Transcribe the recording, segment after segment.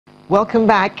Welcome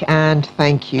back, and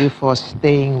thank you for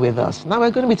staying with us. Now we're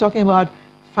going to be talking about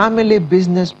family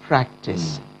business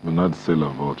practice. But not sale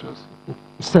of vouchers.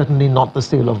 Certainly not the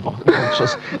sale of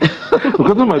vouchers.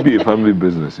 Because that might be a family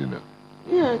business, you know.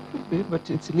 Yeah, it could be, but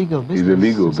it's illegal business. It's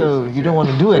illegal so business. You don't want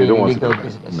to do any illegal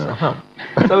business. No.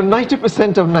 So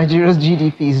 90% of Nigeria's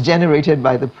GDP is generated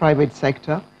by the private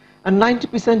sector, and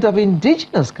 90% of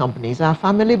indigenous companies are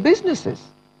family businesses.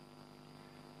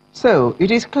 So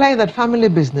it is clear that family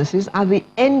businesses are the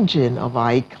engine of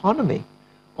our economy.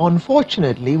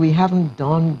 Unfortunately, we haven't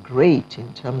done great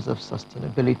in terms of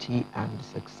sustainability and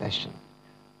succession.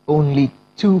 Only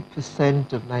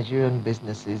 2% of Nigerian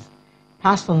businesses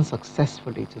pass on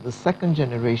successfully to the second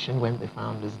generation when the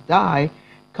founders die,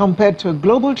 compared to a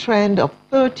global trend of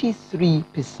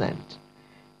 33%.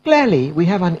 Clearly, we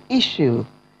have an issue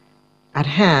at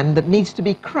hand that needs to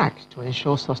be cracked to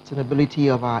ensure sustainability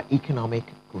of our economic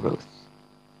growth.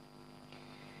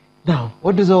 Now,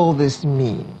 what does all this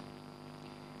mean?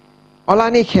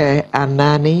 Olanike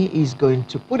Anani is going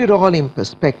to put it all in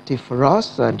perspective for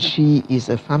us, and she is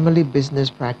a family business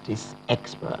practice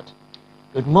expert.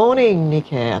 Good morning,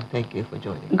 Nike, and thank you for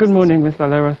joining us. Good morning, Ms.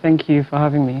 Valera. Thank you for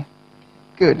having me.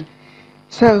 Good.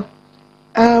 So,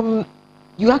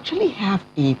 you actually have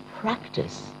a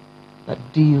practice that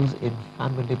deals in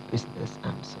family business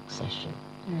and succession.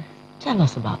 Yes. Tell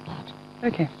us about that.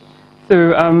 Okay.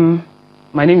 So,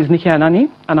 my name is Nike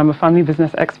Anani, and I'm a family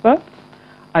business expert.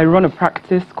 I run a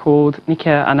practice called Nike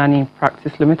Anani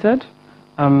Practice Limited.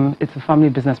 It's a family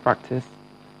business practice.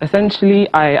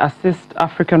 Essentially, I assist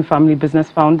African family business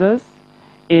founders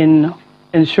in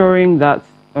ensuring that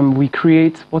we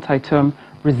create what I term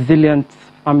resilient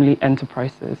family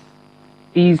enterprises.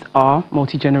 These are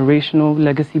multi-generational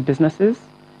legacy businesses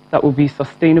that will be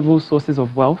sustainable sources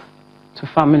of wealth to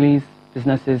families,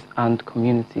 businesses, and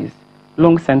communities.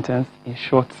 Long sentence, in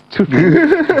short, two things.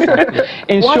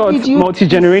 In short,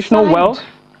 multi-generational wealth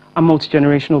and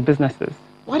multi-generational businesses.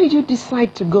 Why did you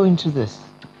decide to go into this?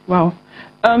 Well,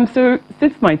 so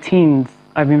since my teens,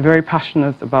 I've been very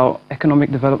passionate about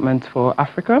economic development for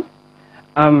Africa.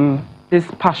 This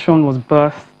passion was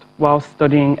birthed while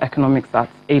studying economics at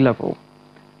A-level.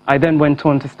 I then went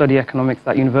on to study economics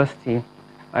at university.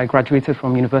 I graduated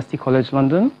from University College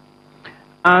London.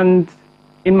 And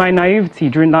in my naivety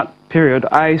during that period,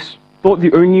 I thought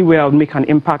the only way I would make an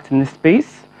impact in this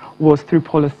space was through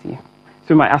policy.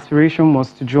 So my aspiration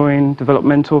was to join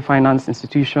developmental finance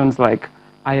institutions like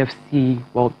IFC,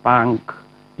 World Bank,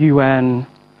 UN,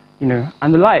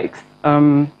 and the likes.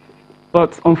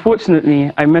 But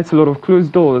unfortunately, I met a lot of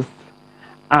closed doors,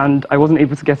 and I wasn't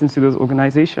able to get into those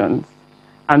organizations.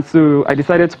 And so I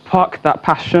decided to park that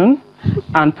passion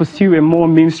and pursue a more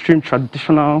mainstream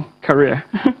traditional career.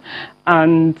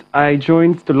 And I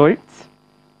joined Deloitte.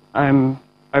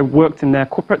 I worked in their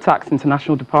corporate tax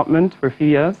international department for a few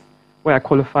years, where I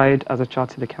qualified as a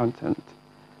chartered accountant.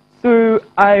 So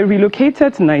I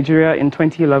relocated to Nigeria in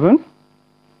 2011.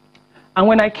 And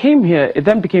when I came here, it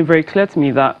then became very clear to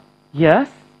me that, yes,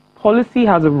 policy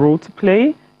has a role to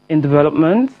play in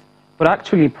development, but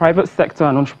actually private sector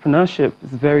and entrepreneurship is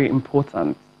very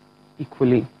important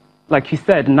equally. Like you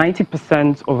said,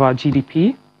 90% of our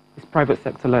GDP is private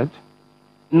sector led.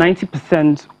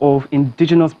 90% of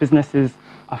indigenous businesses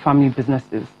are family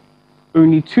businesses.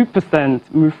 Only 2%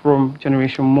 move from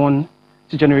generation 1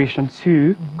 to generation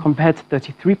 2, compared to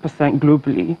 33%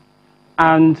 globally.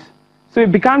 And so I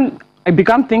began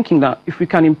thinking that if we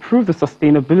can improve the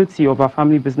sustainability of our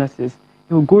family businesses,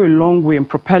 it will go a long way in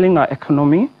propelling our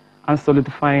economy and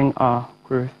solidifying our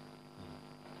growth.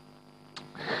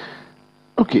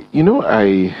 Okay,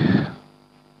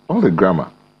 all the grammar.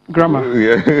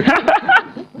 Yeah.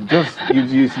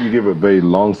 You give a very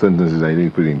long sentences. I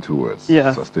didn't put it in 2 words.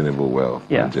 Yeah. Sustainable wealth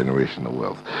and generational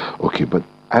wealth. Okay, but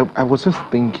I was just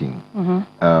thinking,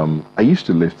 I used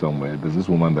to live somewhere. There's this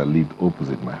woman that lived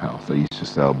opposite my house. I used to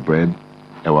sell bread,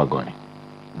 ewagoy,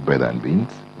 bread and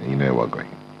beans, ewagoy.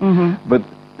 But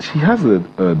she has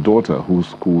a daughter who's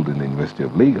schooled in the University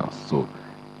of Lagos. So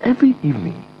every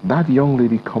evening, that young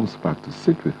lady comes back to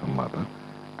sit with her mother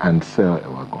and sell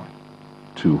ewagoy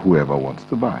to whoever wants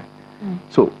to buy.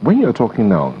 So when you're talking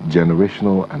now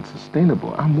generational and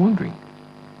sustainable, I'm wondering,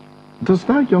 does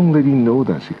that young lady know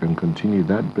that she can continue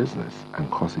that business and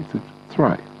cause it to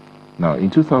thrive? Now,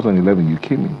 in 2011, you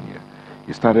came in here.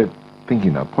 You started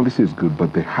thinking that policy is good,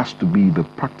 but there has to be the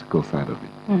practical side of it.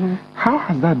 How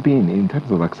has that been in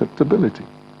terms of acceptability?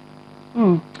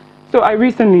 So I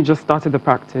recently just started the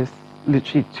practice,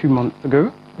 literally 2 months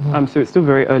ago. So it's still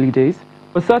very early days.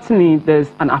 But certainly there's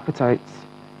an appetite.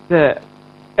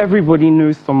 Everybody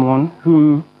knows someone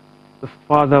whom the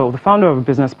father or the founder of a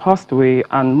business passed away,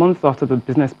 and months after the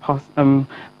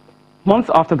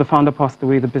founder passed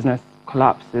away, the business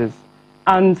collapses.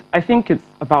 And I think it's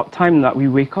about time that we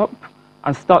wake up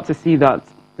and start to see that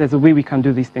there's a way we can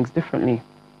do these things differently.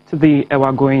 To the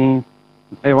Ewagoyin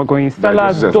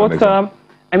seller's daughter,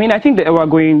 I mean, I think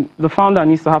the founder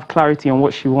needs to have clarity on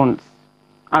what she wants.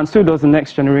 And so does the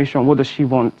next generation. What does she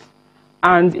want?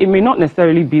 And it may not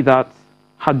necessarily be that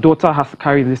her daughter has to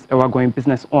carry this Ewagoyin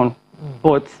business on.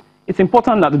 But it's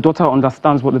important that the daughter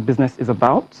understands what the business is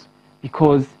about,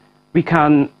 because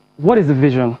what is the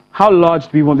vision? How large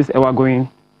do we want this Ewagoyin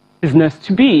business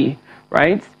to be,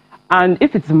 right? And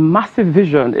if it's a massive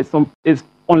vision, it's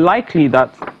unlikely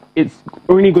that it's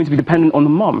only going to be dependent on the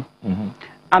mom.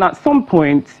 And at some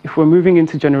point, if we're moving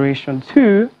into generation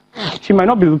 2, she might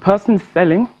not be the person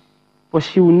selling, but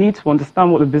she will need to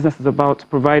understand what the business is about to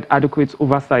provide adequate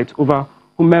oversight over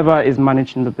whomever is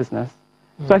managing the business.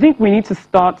 So I think we need to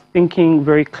start thinking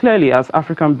very clearly as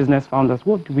African business founders,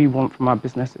 what do we want from our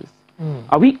businesses?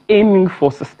 Are we aiming for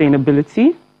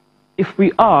sustainability? If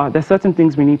we are, there's certain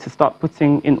things we need to start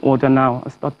putting in order now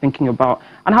and start thinking about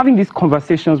and having these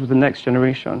conversations with the next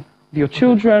generation, with your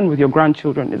children, with your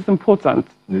grandchildren. It's important.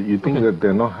 You think that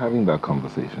they're not having that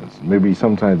conversations? Maybe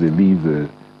sometimes they leave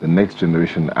the next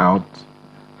generation out,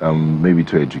 maybe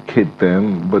to educate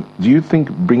them. But do you think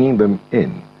bringing them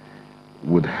in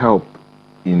would help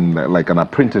in like an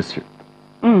apprenticeship?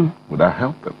 Would that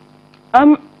help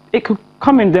them? It could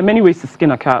come in, there are many ways to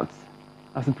skin a cat,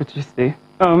 as the British say.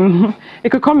 It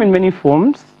could come in many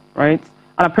forms, right?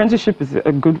 An apprenticeship is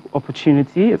a good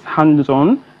opportunity. It's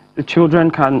hands-on. The children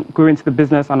can go into the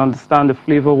business and understand the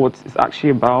flavor, what it's actually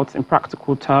about in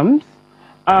practical terms.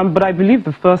 But I believe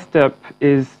the first step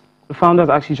is the founders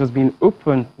actually just being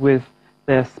open with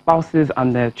their spouses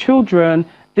and their children.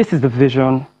 This is the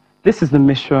vision. This is the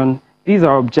mission. These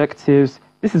are objectives.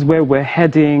 This is where we're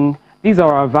heading. These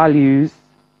are our values.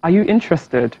 Are you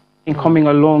interested in coming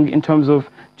along in terms of,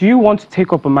 do you want to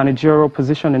take up a managerial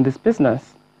position in this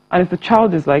business? And if the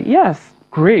child is like, yes,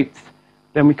 great,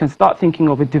 then we can start thinking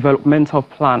of a developmental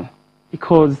plan,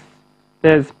 because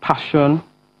there's passion,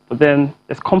 but then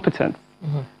there's competence.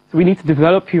 So we need to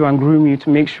develop you and groom you to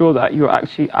make sure that you're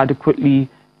actually adequately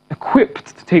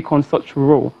equipped to take on such a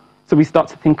role. So we start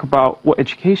to think about, what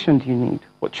education do you need?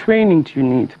 What training do you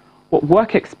need? What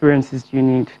work experiences do you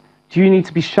need? Do you need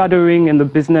to be shadowing in the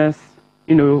business,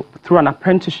 through an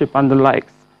apprenticeship and the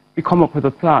likes? We come up with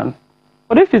a plan.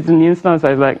 But if it's in the instance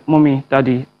that it's like, Mommy,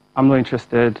 Daddy, I'm not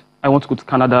interested. I want to go to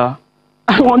Canada.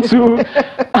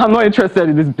 I'm not interested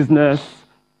in this business.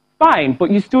 Fine, but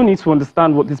you still need to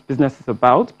understand what this business is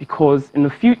about, because in the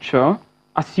future,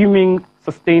 assuming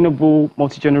sustainable,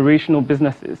 multi-generational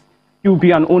businesses, you'll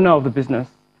be an owner of the business.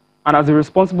 And as a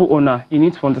responsible owner, you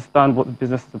need to understand what the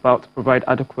business is about to provide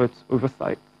adequate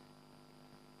oversight.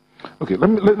 Okay,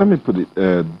 let me put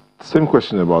it, same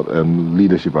question about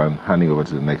leadership and handing over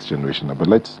to the next generation, but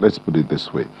let's put it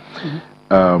this way.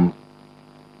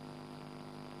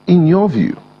 In your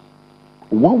view,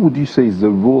 what would you say is the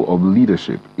role of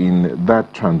leadership in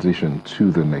that transition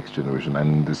to the next generation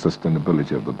and the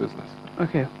sustainability of the business?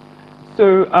 Okay,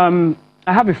 so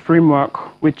I have a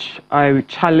framework which I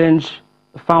challenge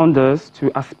the founders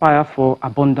to aspire for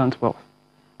abundant wealth.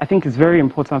 I think it's very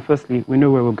important, firstly, we know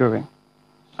where we're going.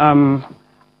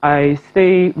 I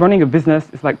say running a business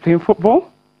is like playing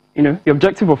football. The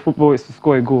objective of football is to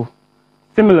score a goal.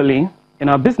 Similarly, in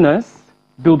our business,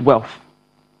 build wealth,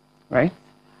 right?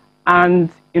 And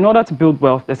in order to build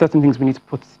wealth, there are certain things we need to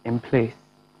put in place.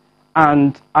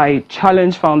 And I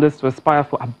challenge founders to aspire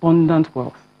for abundant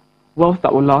wealth, wealth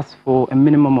that will last for a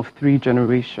minimum of 3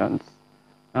 generations.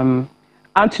 And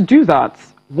to do that,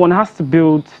 one has to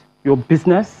build your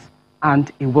business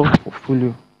and a wealth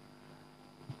portfolio.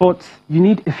 But you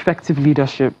need effective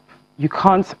leadership. You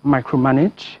can't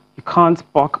micromanage. You can't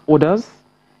bark orders.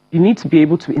 You need to be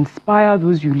able to inspire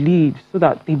those you lead so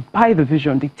that they buy the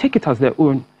vision, they take it as their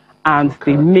own, and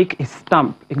they make a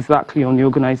stamp exactly on the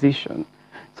organization.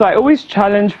 So I always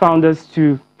challenge founders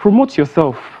to promote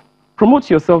yourself.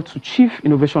 Promote yourself to Chief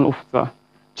Innovation Officer,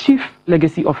 Chief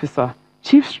Legacy Officer,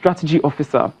 Chief Strategy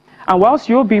Officer. And whilst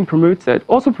you're being promoted,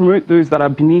 also promote those that are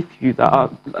beneath you, that are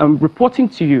reporting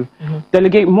to you.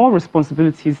 Delegate more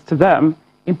responsibilities to them,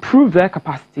 improve their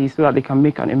capacity so that they can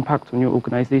make an impact on your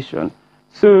organization.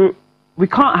 So we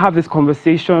can't have this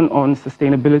conversation on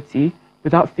sustainability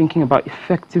without thinking about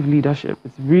effective leadership.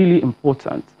 It's really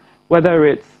important, whether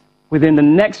it's within the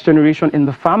next generation in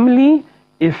the family,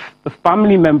 if the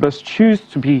family members choose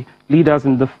to be leaders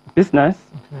in the business,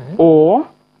 or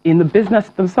in the business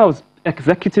themselves.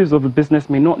 Executives of a business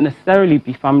may not necessarily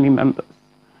be family members.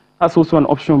 That's also an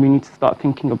option we need to start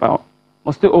thinking about.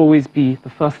 Must it always be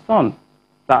the first son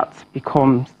that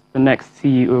becomes the next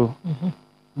CEO?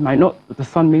 The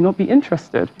son may not be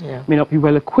interested, may not be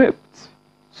well equipped.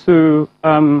 So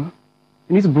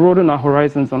we need to broaden our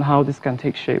horizons on how this can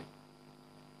take shape.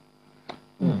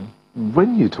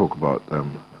 When you talk about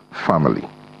family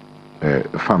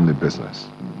business,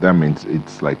 that means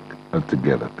it's like a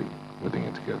together thing, putting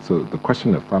it together. So the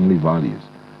question of family values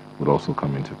would also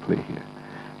come into play here.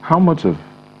 How much of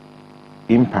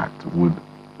impact would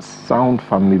sound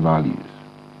family values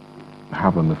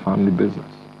have on the family business?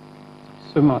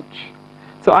 So much.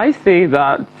 So I say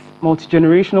that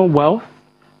multi-generational wealth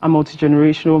and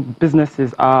multi-generational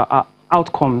businesses are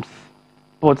outcomes,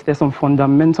 but there's some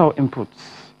fundamental inputs.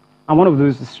 And one of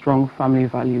those is strong family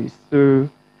values. So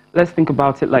let's think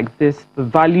about it like this. The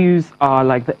values are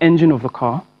like the engine of the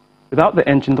car. Without the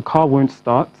engine, the car won't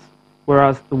start,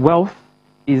 whereas the wealth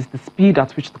is the speed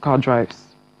at which the car drives.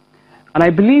 And I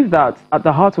believe that at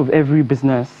the heart of every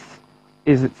business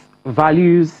is its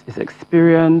values, its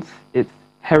experience, its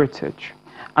heritage.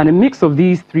 And a mix of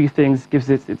these three things gives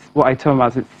it its what I term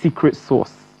as its secret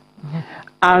sauce.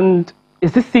 And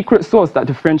it's this secret sauce that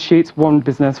differentiates one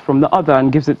business from the other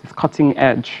and gives it its cutting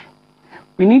edge.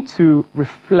 We need to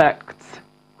reflect,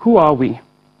 who are we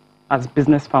as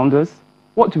business founders?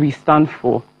 What do we stand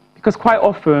for? Because quite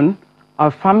often,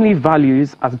 our family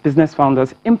values as business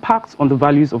founders impact on the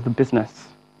values of the business.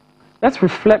 Let's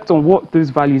reflect on what those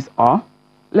values are.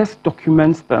 Let's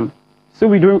document them so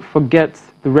we don't forget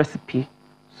the recipe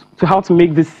to how to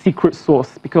make this secret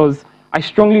sauce, because I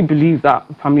strongly believe that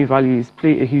family values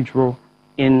play a huge role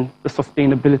in the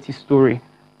sustainability story.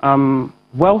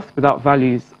 Wealth without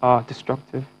values are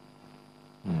destructive.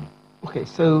 Okay,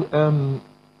 so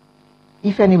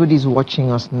if anybody is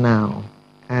watching us now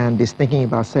and is thinking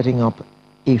about setting up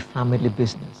a family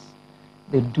business,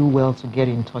 they do well to get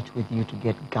in touch with you to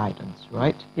get guidance,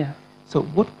 right? Yeah. So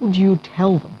what would you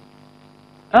tell them?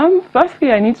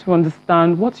 Firstly, I need to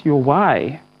understand what's your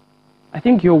why. I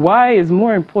think your why is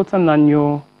more important than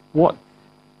your what.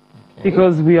 Okay.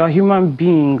 Because we are human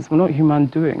beings, we're not human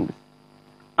doings.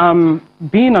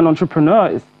 Being an entrepreneur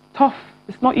is tough.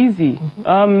 It's not easy.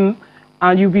 And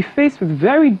you'll be faced with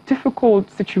very difficult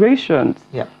situations.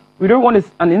 Yeah. We don't want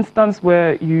an instance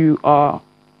where you are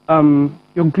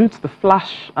you're glued to the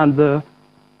flash and the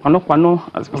as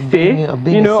we say, of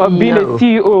being a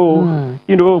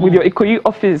CEO, with your Ikoyi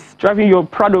office, driving your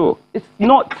Prado. It's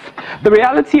not. The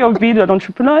reality of being an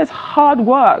entrepreneur is hard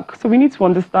work. So we need to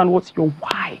understand what's your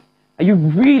why. Are you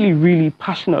really, really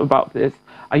passionate about this?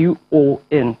 Are you all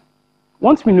in?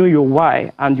 Once we know your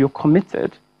why and you're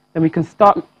committed, then we can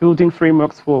start building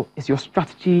frameworks for, is your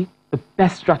strategy the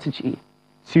best strategy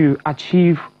to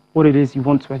achieve what it is you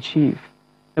want to achieve?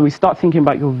 Then we start thinking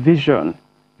about your vision,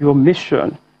 your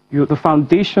mission, the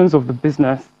foundations of the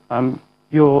business,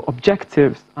 your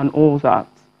objectives and all that.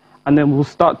 And then we'll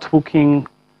start talking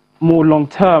more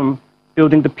long-term,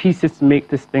 building the pieces to make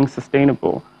this thing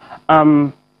sustainable.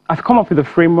 I've come up with a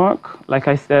framework, like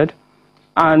I said,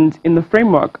 and in the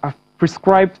framework, I've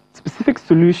prescribed specific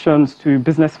solutions to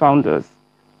business founders.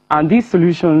 And these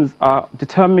solutions are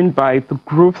determined by the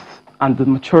growth and the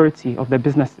maturity of their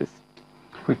businesses.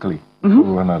 Quickly, we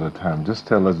run out of time. Just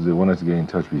tell us if they wanted to get in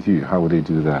touch with you. How would they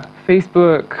do that?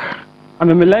 Facebook. I'm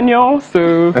a millennial,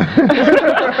 so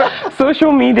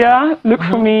social media. Look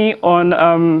for me on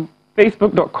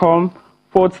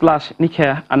facebook.com/Nike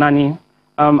Anani.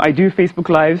 I do Facebook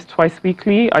Lives twice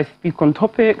weekly. I speak on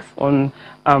topics on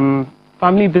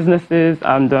family businesses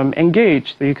and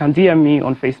engage. So you can DM me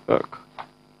on Facebook.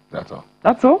 That's all.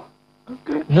 That's all?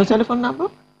 Okay. No telephone number?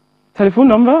 Telephone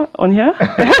number on here?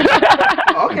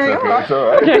 Okay, all right.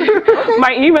 Okay.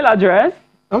 My email address,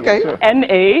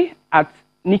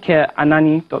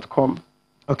 na@nikeanani.com.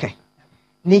 Okay.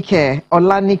 Nike,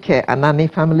 Olanike Anani,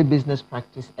 family business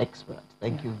practice expert.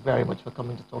 Thank you very much for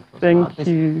coming to talk to us about this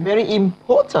very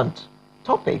important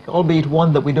topic, albeit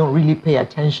one that we don't really pay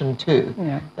attention to.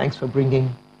 Yeah. Thanks for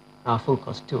bringing our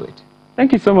focus to it.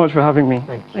 Thank you so much for having me.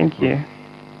 Thank you. Thank you.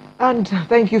 And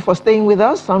thank you for staying with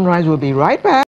us. Sunrise will be right back.